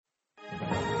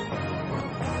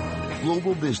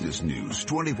Global business news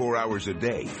 24 hours a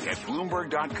day at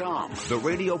Bloomberg.com, the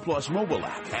Radio Plus mobile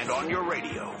app, and on your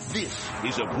radio. This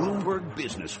is a Bloomberg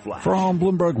Business Flash. From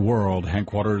Bloomberg World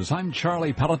headquarters, I'm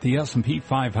Charlie Pellet. The S&P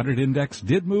 500 index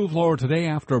did move lower today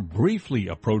after briefly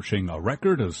approaching a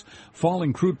record as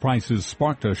falling crude prices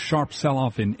sparked a sharp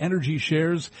sell-off in energy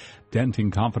shares, denting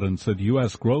confidence that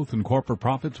U.S. growth and corporate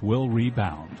profits will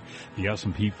rebound. The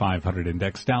S&P 500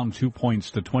 index down 2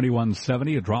 points to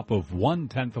 2170, a drop of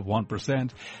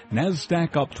 0.1%.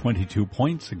 NASDAQ up 22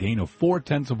 points, a gain of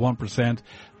 0.4%.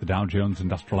 The Dow Jones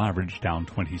Industrial Average down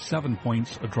 27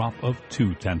 points, a drop of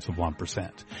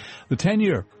 0.2%. The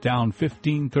 10-year down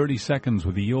 15.30 seconds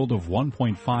with a yield of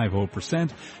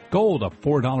 1.50%. Gold up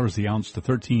 $4 the ounce to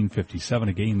 $13.57,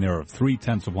 a gain there of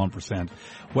 0.3%.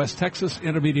 West Texas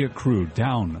Intermediate crude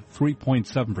down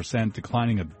 3.7%,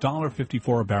 declining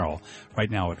 $1.54 a barrel, right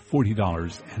now at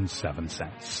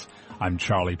 $40.07. I'm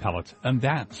Charlie Pellet, and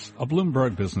that's a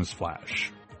Bloomberg Business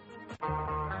Flash.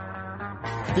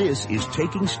 This is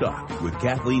Taking Stock with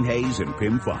Kathleen Hayes and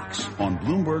Pimm Fox on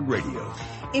Bloomberg Radio.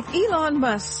 If Elon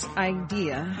Musk's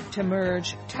idea to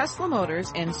merge Tesla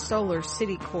Motors and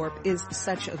SolarCity Corp is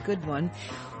such a good one,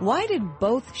 why did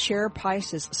both share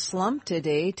prices slump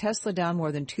today? Tesla down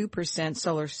more than 2%,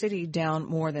 SolarCity down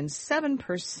more than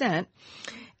 7%.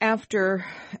 After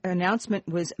an announcement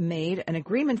was made, an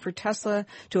agreement for Tesla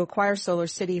to acquire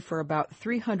SolarCity for about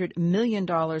 $300 million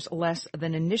less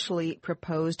than initially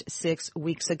proposed 6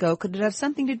 weeks ago. Could it have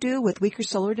something to do with weaker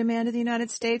solar demand in the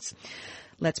United States?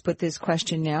 Let's put this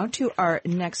question now to our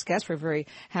next guest. We're very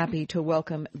happy to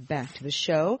welcome back to the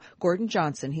show Gordon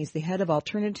Johnson. He's the head of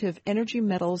Alternative Energy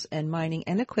Metals and Mining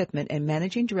and Equipment and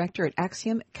Managing Director at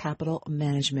Axiom Capital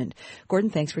Management.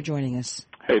 Gordon, thanks for joining us.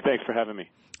 Hey, thanks for having me.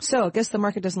 So I guess the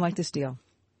market doesn't like this deal.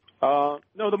 No,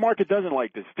 the market doesn't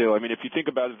like this deal. I mean, if you think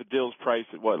about it, the deal's priced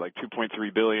at like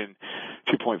 $2.3 billion,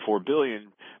 $2.4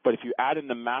 billion. But if you add in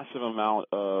the massive amount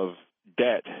of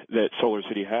debt that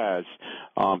SolarCity has,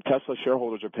 Tesla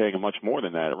shareholders are paying much more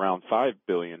than that, around $5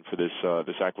 billion for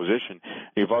this acquisition.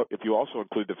 If you also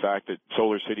include the fact that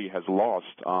SolarCity has lost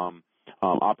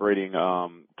operating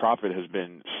profit has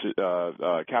been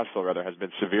cash flow rather has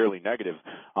been severely negative.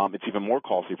 It's even more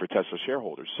costly for Tesla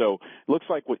shareholders. So it looks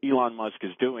like what Elon Musk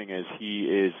is doing is he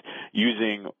is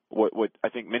using what I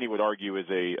think many would argue is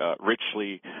a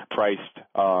richly priced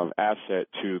asset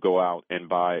to go out and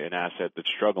buy an asset that's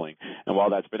struggling. And while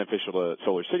that's beneficial to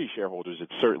SolarCity shareholders,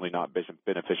 it's certainly not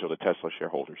beneficial to Tesla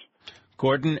shareholders.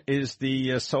 Gordon, is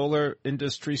the solar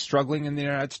industry struggling in the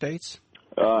United States?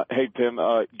 Hey, Pimm,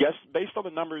 guess based on the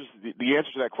numbers, the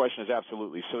answer to that question is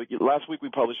absolutely. So last week we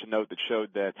published a note that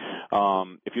showed that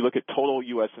if you look at total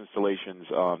U.S. installations,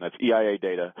 that's EIA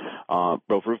data,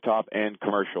 both rooftop and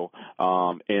commercial,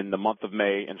 in the month of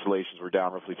May, installations were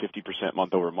down roughly 50%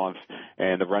 month over month,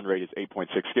 and the run rate is 8.6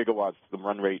 gigawatts. The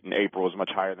run rate in April is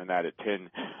much higher than that at 10.6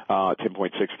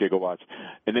 gigawatts.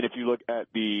 And then if you look at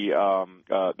the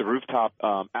rooftop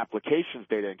applications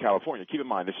data in California, keep in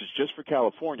mind this is just for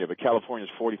California, but California is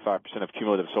 45% of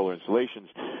cumulative solar installations.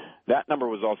 That number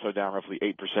was also down roughly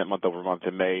 8% month over month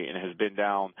in May and has been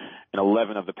down in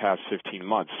 11 of the past 15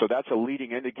 months. So that's a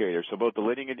leading indicator. So both the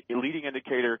leading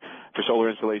indicator for solar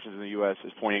installations in the U.S.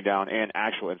 is pointing down and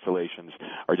actual installations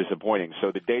are disappointing.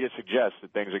 So the data suggests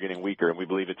that things are getting weaker, and we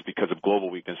believe it's because of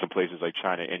global weakness in places like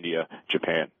China, India,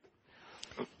 Japan.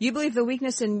 You believe the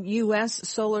weakness in U.S.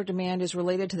 solar demand is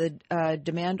related to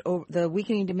the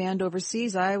weakening demand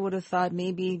overseas? I would have thought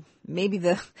maybe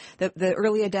the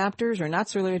early adapters or not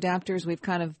so early adapters, we've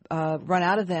kind of run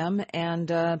out of them,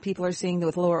 and people are seeing that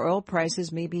with lower oil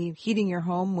prices, maybe heating your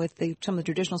home with some of the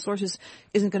traditional sources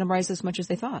isn't going to rise as much as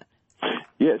they thought.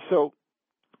 Yeah, so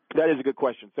that is a good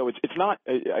question. So it's not.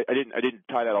 I didn't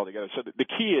tie that all together. So the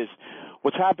key is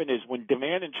what's happened is when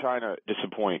demand in China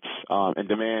disappoints, and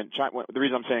demand. The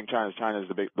reason I'm saying China is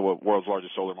the world's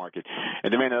largest solar market,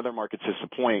 and demand in other markets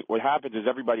disappoint. What happens is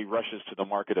everybody rushes to the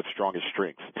market of strongest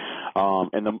strength,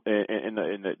 and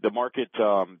the market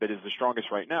that is the strongest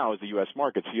right now is the U.S.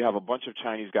 market. So you have a bunch of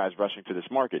Chinese guys rushing to this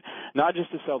market, not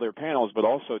just to sell their panels, but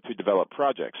also to develop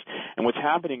projects. And what's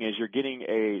happening is you're getting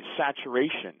a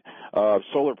saturation of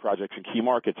solar projects in key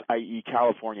markets, i.e.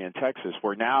 California and Texas,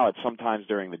 where now at sometimes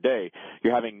during the day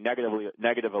you're having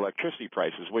negative electricity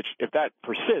prices, which if that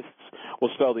persists will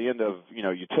spell the end of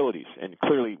utilities. And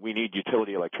clearly we need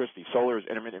utility electricity. Solar's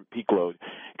intermittent peak load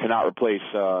cannot replace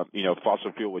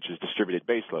fossil fuel, which is distributed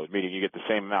base load, meaning you get the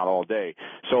same amount all day.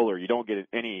 Solar, you don't get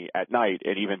any at night,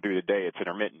 and even through the day it's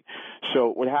intermittent.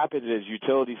 So what happens is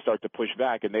utilities start to push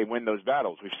back and they win those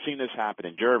battles. We've seen this happen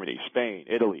in Germany, Spain,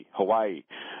 Italy, Hawaii,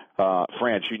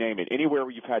 France, you name it. Anywhere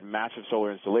where you've had massive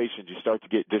solar installations, you start to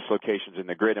get dislocations in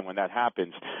the grid, and when that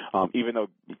happens, even though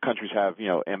countries have,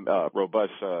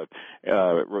 robust,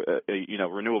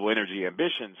 renewable energy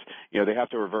ambitions, they have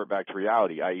to revert back to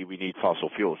reality, i.e. we need fossil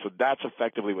fuels. So that's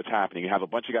effectively what's happening. You have a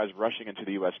bunch of guys rushing into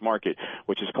the U.S. market,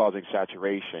 which is causing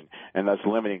saturation, and thus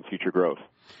limiting future growth.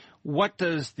 What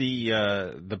does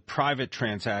the private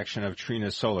transaction of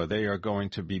Trina Solar, they are going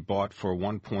to be bought for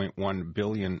 $1.1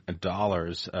 billion.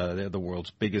 They're the world's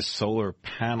biggest solar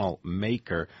panel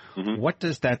maker. Mm-hmm. What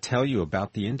does that tell you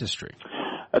about the industry?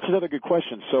 That's another good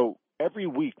question. So every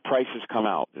week prices come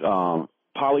out.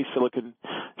 Polysilicon,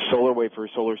 solar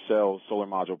wafers, solar cells, solar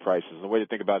module prices. The way to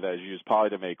think about that is you use poly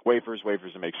to make wafers,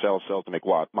 wafers to make cells, cells to make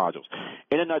modules.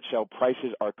 In a nutshell,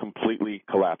 prices are completely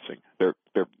collapsing.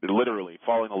 They're literally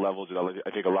falling to levels that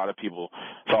I think a lot of people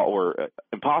thought were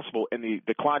impossible, and the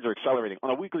declines are accelerating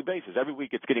on a weekly basis. Every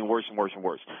week it's getting worse and worse and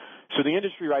worse. So the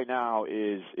industry right now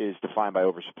is defined by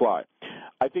oversupply.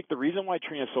 I think the reason why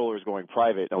Trina Solar is going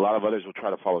private, and a lot of others will try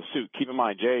to follow suit, keep in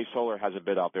mind JA Solar has a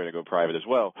bid out there to go private as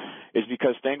well, is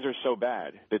because things are so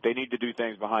bad that they need to do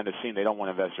things behind the scene they don't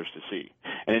want investors to see.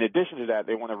 And in addition to that,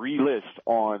 they want to relist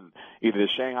on either the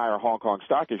Shanghai or Hong Kong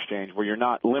Stock Exchange, where you're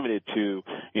not limited to,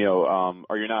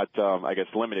 or you're not,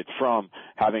 limited from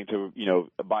having to,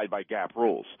 abide by GAAP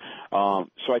rules.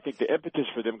 So I think the impetus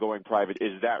for them going private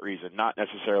is that reason, not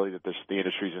necessarily that the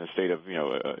industry is in a state of,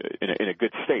 in a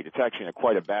good state. It's actually in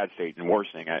quite a bad state and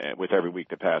worsening with every week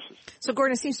that passes. So,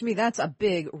 Gordon, it seems to me that's a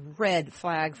big red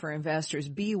flag for investors.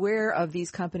 Beware of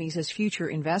these companies as future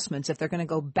investments if they're going to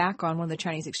go back on one of the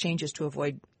Chinese exchanges to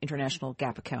avoid international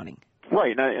GAAP accounting.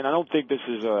 Right, and I don't think this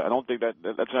is. I don't think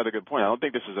that's another good point. I don't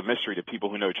think this is a mystery to people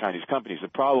who know Chinese companies. The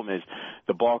problem is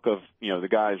the bulk of the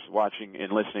guys watching and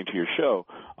listening to your show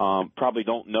probably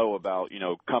don't know about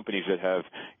companies that have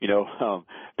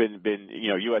been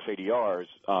U.S. ADRs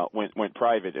went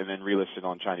private and then relisted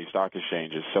on Chinese stock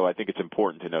exchanges. So I think it's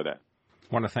important to know that.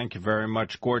 I want to thank you very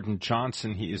much, Gordon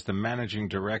Johnson. He is the Managing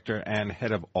Director and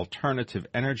Head of Alternative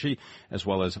Energy, as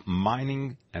well as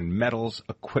Mining and Metals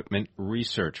Equipment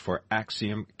Research for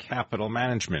Axiom Capital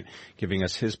Management, giving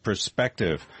us his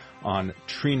perspective on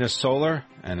Trina Solar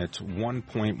and its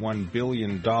 $1.1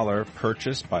 billion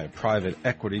purchase by a private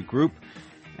equity group,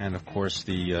 and, of course,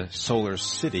 the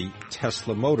SolarCity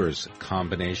Tesla Motors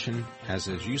combination, as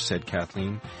you said,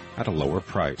 Kathleen, at a lower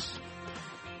price.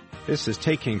 This is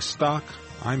Taking Stock.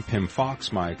 I'm Pimm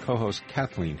Fox, my co-host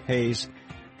Kathleen Hayes.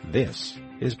 This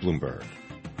is Bloomberg.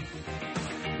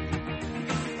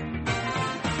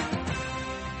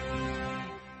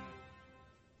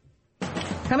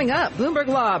 Coming up, Bloomberg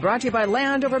Law, brought to you by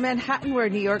Land Over Manhattan, where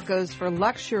New York goes for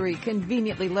luxury,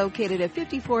 conveniently located at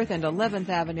 54th and 11th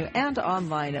Avenue and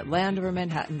online at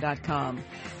landovermanhattan.com.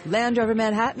 Land Over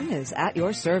Manhattan is at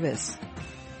your service.